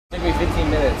18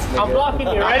 minutes. Nigga. I'm blocking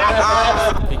you, ready?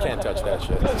 He can't touch that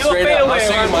shit. Do a fadeaway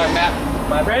around me.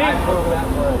 Ready?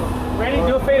 Ready?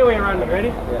 Do a fadeaway around me, ready?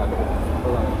 Yeah.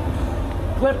 Hold on.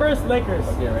 Clippers, Lakers.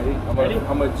 Okay, ready? Ready?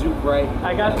 I'm gonna juke right.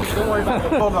 I got this, don't worry about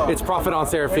it. Hold on. It's Prophet on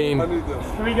Seraphine. I need this.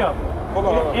 Here we go. Hold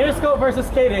on. Interscope versus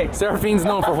K-Day. Seraphine's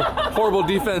known for horrible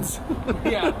defense.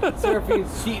 Yeah.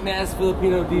 Seraphine's cheating ass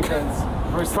Filipino defense.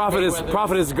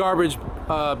 Prophet is garbage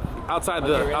outside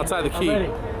the key.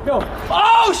 Ready? Go.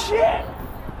 Oh shit!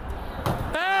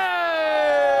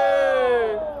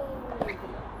 Hey!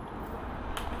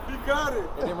 He got it.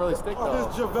 It didn't really stick Oh, though.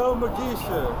 this JaVale McGee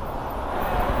shit.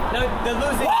 No, the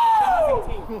losing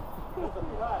team.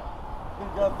 He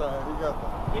got that. He got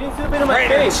that. You didn't see the bit of my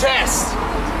Right in the face. chest.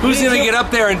 Who's gonna get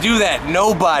up there and do that?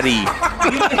 Nobody.